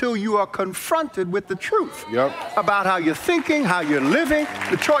until you are confronted with the truth about how you're thinking, how you're living,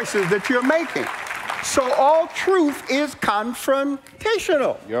 the choices that you're making. So all truth is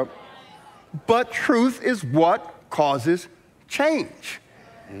confrontational. But truth is what causes change.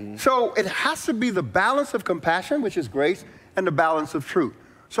 So it has to be the balance of compassion, which is grace, and the balance of truth.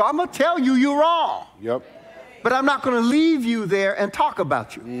 So I'm going to tell you you're wrong. But I'm not going to leave you there and talk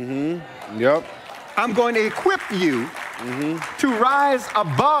about you. I'm going to equip you to rise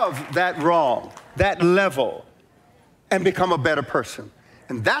above that wrong, that level, and become a better person.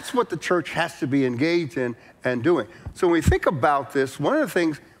 And that's what the church has to be engaged in and doing. So when we think about this, one of the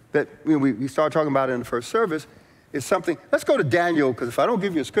things that we started talking about in the first service is something. Let's go to Daniel, because if I don't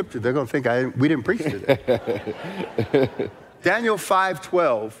give you a scripture, they're going to think we didn't preach today. Daniel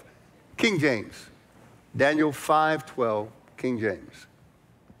 5:12, King James. Daniel 5:12, King James.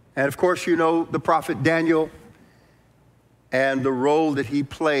 And of course, you know the prophet Daniel and the role that he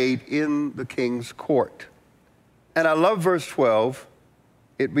played in the king's court. And I love verse 12.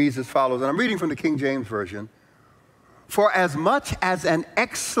 It reads as follows, and I'm reading from the King James Version. For as much as an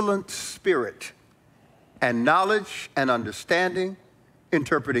excellent spirit and knowledge and understanding,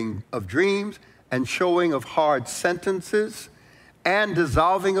 interpreting of dreams and showing of hard sentences and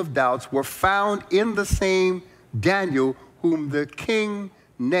dissolving of doubts were found in the same Daniel, whom the king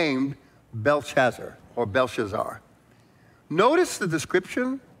named Belshazzar or Belshazzar. Notice the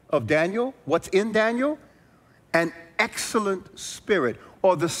description of Daniel, what's in Daniel? An excellent spirit,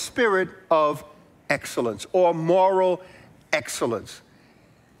 or the spirit of excellence, or moral excellence.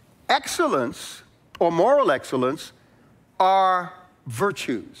 Excellence, or moral excellence, are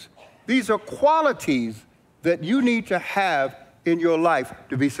virtues. These are qualities that you need to have in your life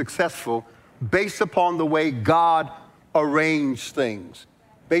to be successful based upon the way God arranged things,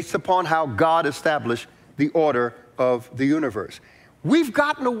 based upon how God established the order of the universe. We've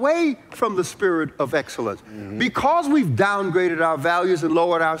gotten away from the spirit of excellence. Because we've downgraded our values and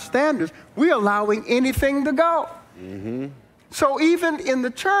lowered our standards, we're allowing anything to go. So even in the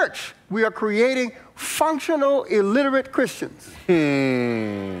church, we are creating functional, illiterate Christians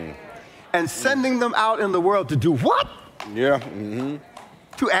and sending them out in the world to do what?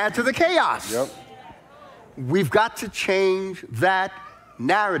 To add to the chaos. We've got to change that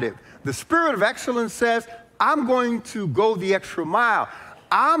narrative. The spirit of excellence says, I'm going to go the extra mile.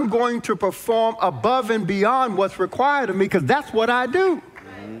 I'm going to perform above and beyond what's required of me, because that's what I do.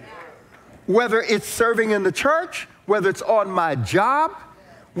 Whether it's serving in the church, whether it's on my job,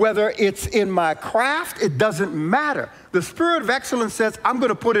 whether it's in my craft, it doesn't matter. The spirit of excellence says, I'm going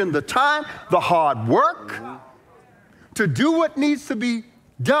to put in the time, the hard work to do what needs to be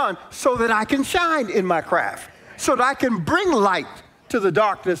done so that I can shine in my craft, so that I can bring light to the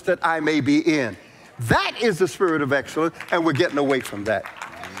darkness that I may be in. That is the spirit of excellence, and we're getting away from that.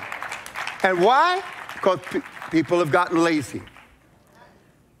 And why? Because people have gotten lazy.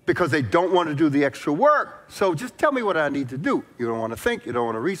 Because they don't want to do the extra work. So just tell me what I need to do. You don't want to think, you don't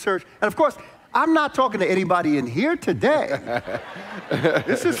want to research. And of course, I'm not talking to anybody in here today.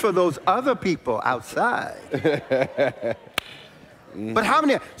 This is for those other people outside. But how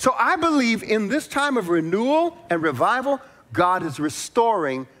many? So I believe in this time of renewal and revival, God is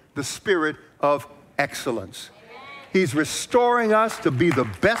restoring the spirit of excellence. He's restoring us to be the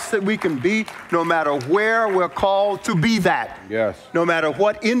best that we can be, no matter where we're called to be that. No matter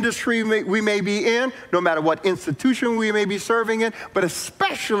what industry we may be in, no matter what institution we may be serving in, but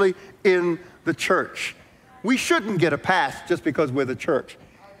especially in the church. We shouldn't get a pass just because we're the church.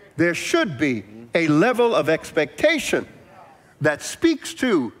 There should be a level of expectation that speaks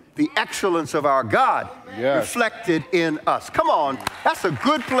to the excellence of our God reflected in us. Come on, that's a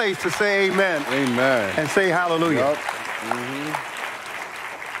good place to say amen. And say hallelujah.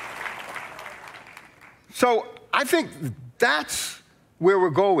 So I think that's where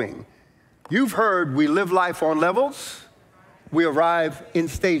we're going. You've heard we live life on levels. We arrive in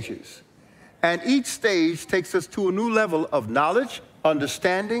stages. And each stage takes us to a new level of knowledge,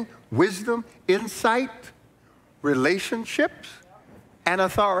 understanding, wisdom, insight, relationships, and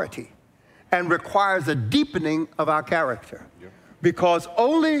authority, and requires a deepening of our character. Because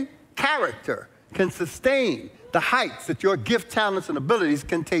only character can sustain the heights that your gift, talents, and abilities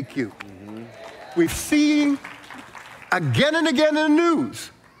can take you. We've seen again and again in the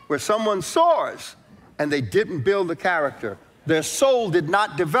news where someone soars and they didn't build the character. Their soul did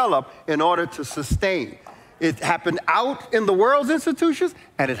not develop in order to sustain. It happened out in the world's institutions,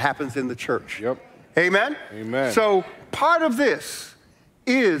 and it happens in the church. Yep. Amen? Amen. So part of this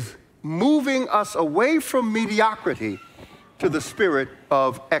is moving us away from mediocrity to the spirit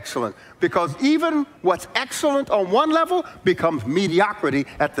of excellence. Because even what's excellent on one level becomes mediocrity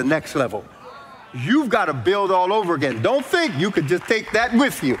at the next level. You've got to build all over again. Don't think you could just take that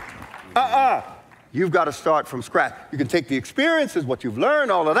with you. You've got to start from scratch. You can take the experiences, what you've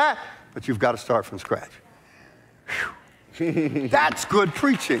learned, all of that, but you've got to start from scratch. That's good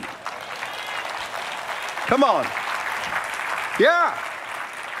preaching. Come on. Yeah.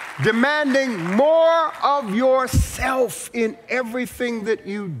 Demanding more of yourself in everything that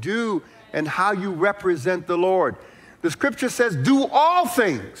you do and how you represent the Lord. The scripture says, do all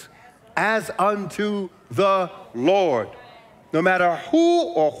things as unto the Lord. No matter who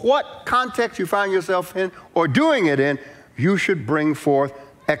or what context you find yourself in or doing it in, you should bring forth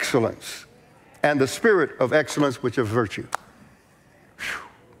excellence and the spirit of excellence, which is virtue. Whew,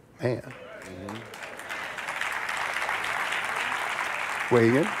 man.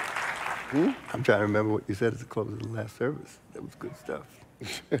 Weighing in? I'm trying to remember what you said at the close of the last service. That was good stuff.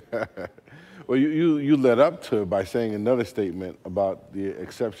 Well, you led up to it by saying another statement about the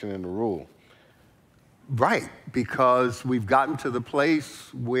exception and the rule. Right, because we've gotten to the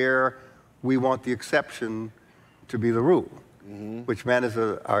place where we want the exception to be the rule, which manages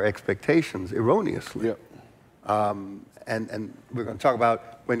our expectations erroneously. Yep. And we're going to talk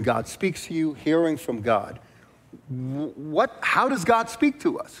about when God speaks to you, hearing from God. How does God speak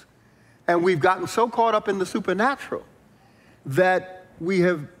to us? And we've gotten so caught up in the supernatural that we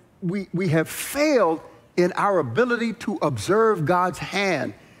have failed in our ability to observe God's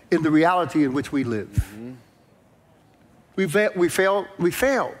hand in the reality in which we live. We fail.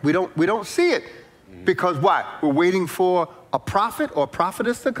 We don't see it. Because why? We're waiting for a prophet or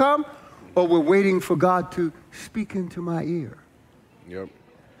prophetess to come, or we're waiting for God to speak into my ear. Yep.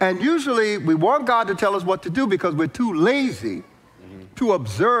 And usually we want God to tell us what to do because we're too lazy to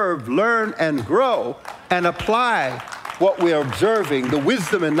observe, learn, and grow and apply what we're observing, the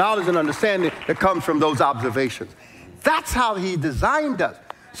wisdom and knowledge and understanding that comes from those observations. That's how he designed us.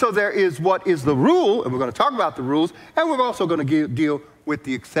 So there is what is the rule, and we're going to talk about the rules, and we're also going to deal with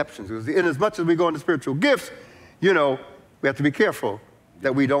the exceptions. Because in as much as we go into spiritual gifts, we have to be careful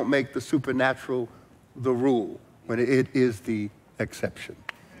that we don't make the supernatural the rule when it is the exception.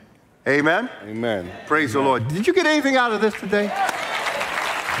 Amen? Amen. Praise the Lord. Did you get anything out of this today?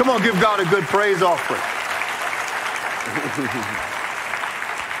 Come on, give God a good praise offering.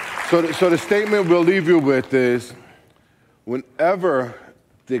 So the statement we'll leave you with is, whenever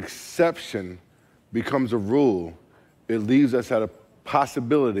the exception becomes a rule, it leaves us at a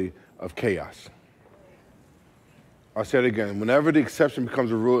possibility of chaos. I'll say it again. Whenever the exception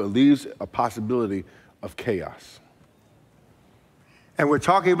becomes a rule, it leaves a possibility of chaos. And we're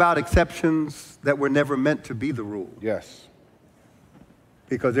talking about exceptions that were never meant to be the rule. Yes.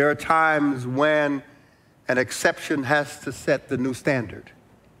 Because there are times when an exception has to set the new standard.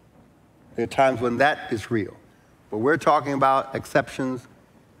 There are times when that is real. But we're talking about exceptions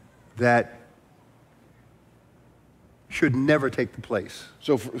that should never take the place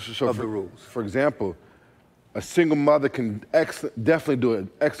of the rules. For example, a single mother can definitely do an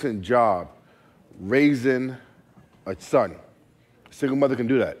excellent job raising a son. A single mother can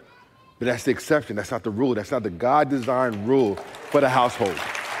do that. But that's the exception. That's not the rule. That's not the God-designed rule for the household.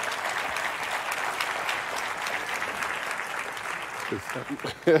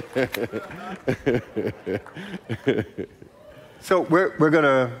 So we're going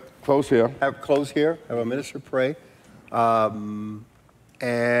to close here. Have a minister pray. And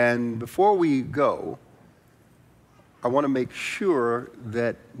before we go, I want to make sure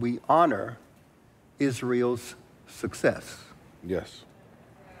that we honor Israel's success. Yes.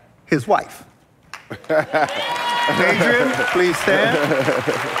 His wife. Adrian, please stand.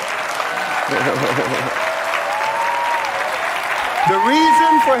 The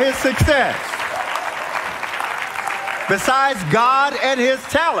reason for his success, besides God and his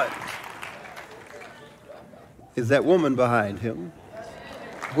talent, is that woman behind him.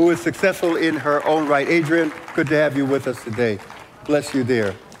 who is successful in her own right. Adrian, good to have you with us today. Bless you,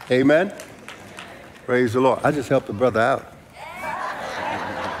 dear. Amen. Praise the Lord. I just helped a brother out.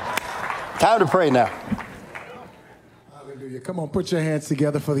 Time to pray now. Hallelujah. Come on, put your hands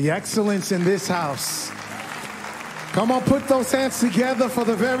together for the excellence in this house. Come on, put those hands together for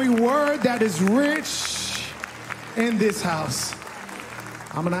the very word that is rich in this house.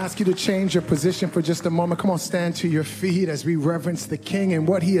 I'm going to ask you to change your position for just a moment. Come on, stand to your feet as we reverence the King and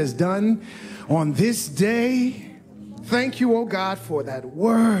what he has done on this day. Thank you, oh God, for that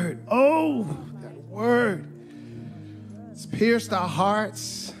word. Oh, that word. It's pierced our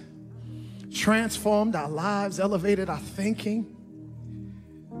hearts, transformed our lives, elevated our thinking.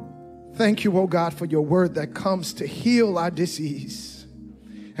 Thank you, oh God, for your word that comes to heal our disease.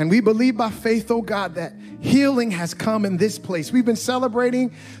 And we believe by faith, oh God, that healing has come in this place. We've been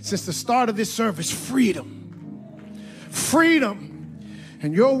celebrating since the start of this service, freedom. Freedom.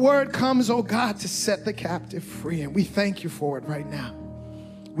 And your word comes, oh God, to set the captive free. And we thank you for it right now.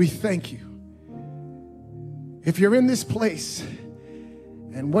 We thank you. If you're in this place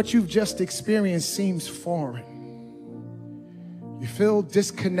and what you've just experienced seems foreign, you feel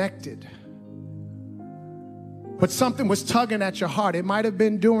disconnected, but something was tugging at your heart. It might have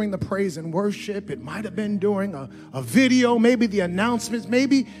been during the praise and worship. It might have been during a video, maybe the announcements,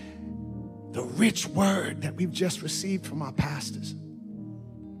 maybe the rich word that we've just received from our pastors.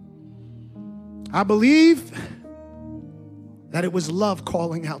 I believe that it was love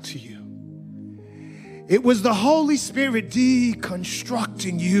calling out to you. It was the Holy Spirit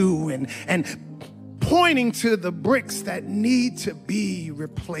deconstructing you and pointing to the bricks that need to be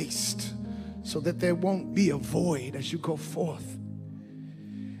replaced so that there won't be a void as you go forth.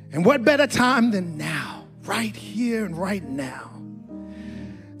 And what better time than now, right here and right now,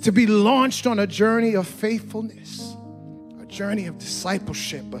 to be launched on a journey of faithfulness, a journey of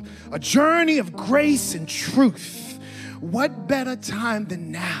discipleship, a journey of grace and truth. What better time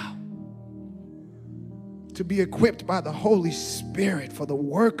than now to be equipped by the Holy Spirit for the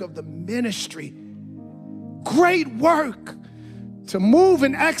work of the ministry? Great work to move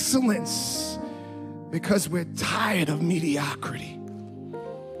in excellence because we're tired of mediocrity.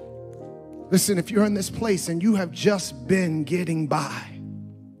 Listen, if you're in this place and you have just been getting by,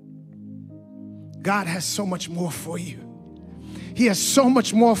 God has so much more for you. He has so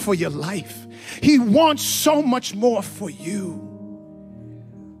much more for your life. He wants so much more for you.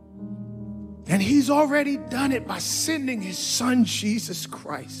 And he's already done it by sending his son, Jesus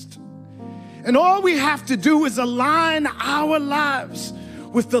Christ. And all we have to do is align our lives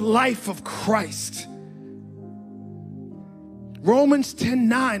with the life of Christ. Romans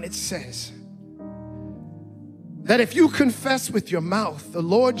 10:9, it says that if you confess with your mouth the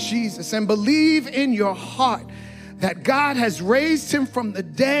Lord Jesus and believe in your heart that God has raised him from the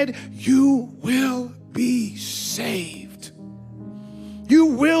dead, you will be saved. You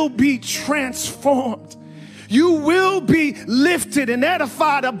will be transformed. You will be lifted and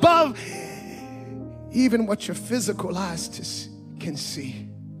edified above even what your physical eyes can see.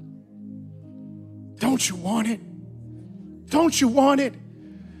 Don't you want it? Don't you want it?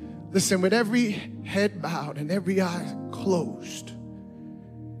 Listen, with every head bowed and every eye closed,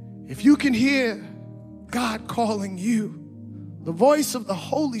 if you can hear God calling you, the voice of the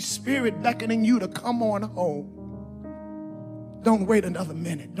Holy Spirit beckoning you to come on home, don't wait another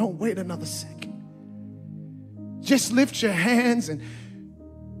minute. Don't wait another second. Just lift your hands, and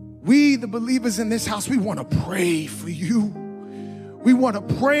we, the believers in this house, we want to pray for you. We want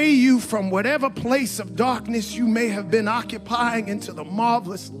to pray you from whatever place of darkness you may have been occupying into the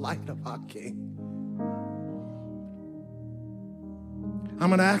marvelous light of our King. I'm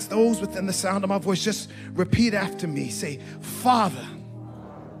going to ask those within the sound of my voice, just repeat after me. Say, Father,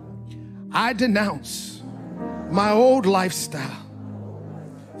 I denounce my old lifestyle.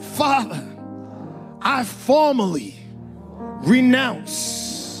 Father, I formally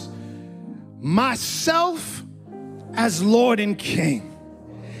renounce myself as Lord and King.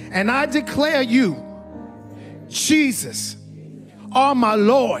 And I declare you, Jesus, are my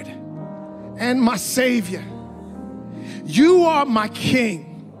Lord and my Savior. You are my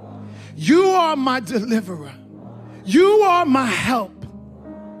King. You are my deliverer. You are my help.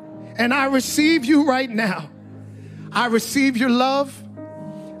 And I receive you right now. I receive your love.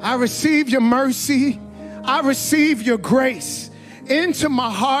 I receive your mercy. I receive your grace into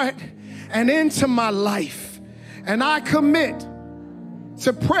my heart and into my life. And I commit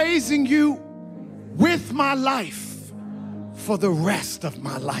to praising you with my life for the rest of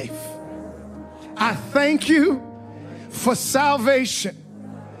my life. I thank you for salvation.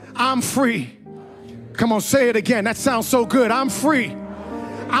 I'm free. Come on, say it again. That sounds so good. I'm free.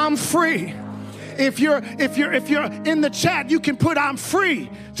 I'm free. If you're in the chat, you can put I'm free.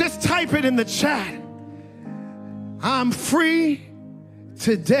 Just type it in the chat. I'm free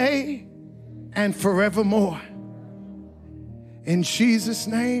today and forevermore. In Jesus'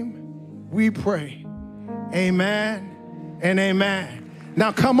 name, we pray. Amen and amen.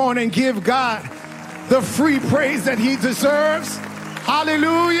 Now come on and give God the free praise that he deserves.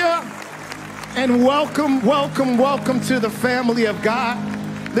 Hallelujah. And welcome, welcome, welcome to the family of God.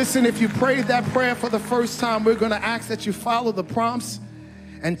 Listen, if you prayed that prayer for the first time, we're going to ask that you follow the prompts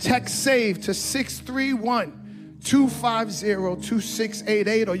and text SAVE to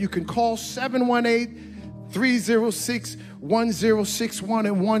 631-250-2688, or you can call 718-306-1061.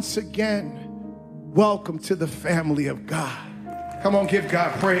 And once again, welcome to the family of God. Come on, give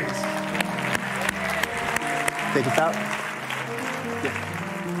God praise. Take us out.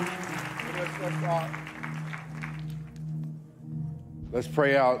 Let's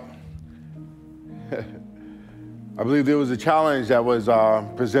pray out. I believe there was a challenge that was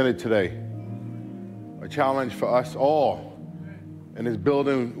presented today. A challenge for us all in this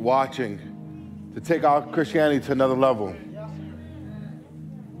building watching to take our Christianity to another level.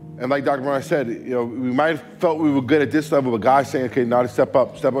 And like Dr. Bernard said, you know, we might have felt we were good at this level, but God's saying, okay, now to step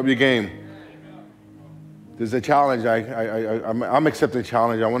up your game. There's a challenge. I'm accepting the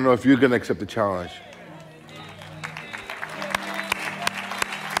challenge. I want to know if you're going to accept the challenge.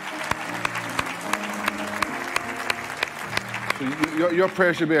 So your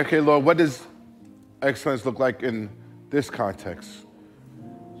prayer should be, okay, Lord, what does excellence look like in this context?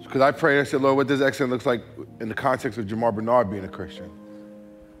 Because I prayed, I said, Lord, what does excellence look like in the context of Jamar Bernard being a Christian?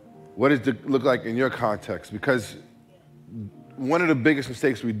 What does it look like in your context? Because one of the biggest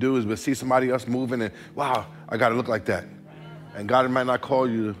mistakes we do is we see somebody else moving and, wow, I got to look like that. And God might not call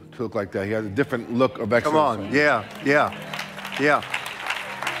you to look like that. He has a different look of excellence. Come on, yeah.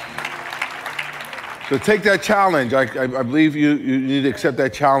 So take that challenge. I believe you need to accept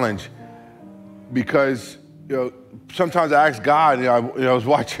that challenge, because you know sometimes I ask God. I was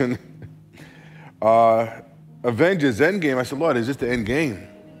watching Avengers Endgame. I said, Lord, is this the end game?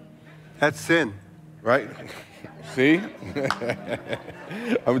 That's sin. Right? See?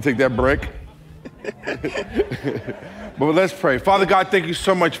 I'm gonna take that break. But let's pray. Father God, thank you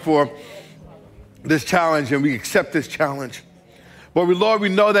so much for this challenge, and we accept this challenge. But Lord, we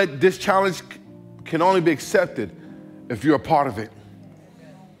know that this challenge can only be accepted if you're a part of it.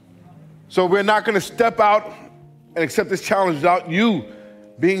 So we're not going to step out and accept this challenge without you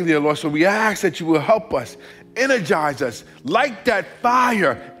being there, Lord. So we ask that you will help us, energize us, light that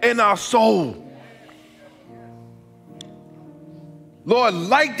fire in our soul. Lord,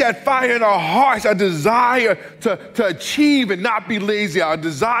 light that fire in our hearts, our desire to achieve and not be lazy, our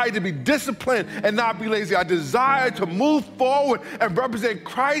desire to be disciplined and not be lazy, our desire to move forward and represent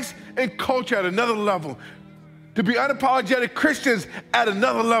Christ and culture at another level, to be unapologetic Christians at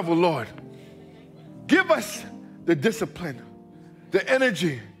another level, Lord. Give us the discipline, the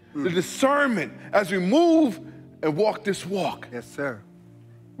energy, the discernment as we move and walk this walk. Yes, sir.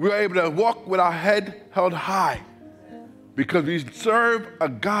 We're able to walk with our head held high, because we serve a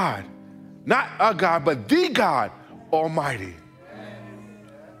God, not a God, but the God Almighty.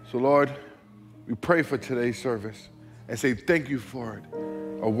 So Lord, we pray for today's service and say thank you for it,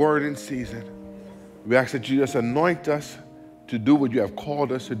 a word in season. We ask that you just anoint us to do what you have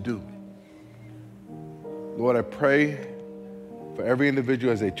called us to do. Lord, I pray for every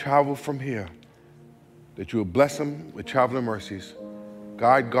individual as they travel from here, that you will bless them with traveling mercies,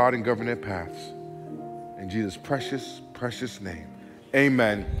 guide, guard, and govern their paths. In Jesus' precious, precious name,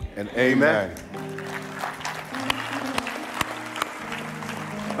 amen and amen.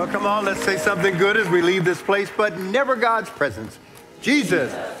 Well, come on, let's say something good as we leave this place, but never God's presence.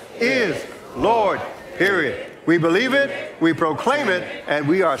 Jesus is Lord, period. We believe it, we proclaim it, and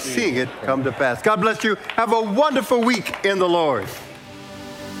we are seeing it come to pass. God bless you. Have a wonderful week in the Lord.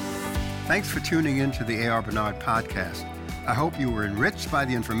 Thanks for tuning in to the A.R. Bernard podcast. I hope you were enriched by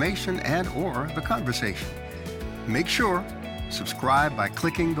the information and/or the conversation. Make sure subscribe by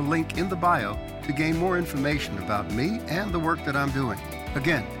clicking the link in the bio to gain more information about me and the work that I'm doing.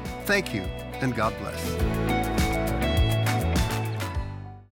 Again, thank you, and God bless.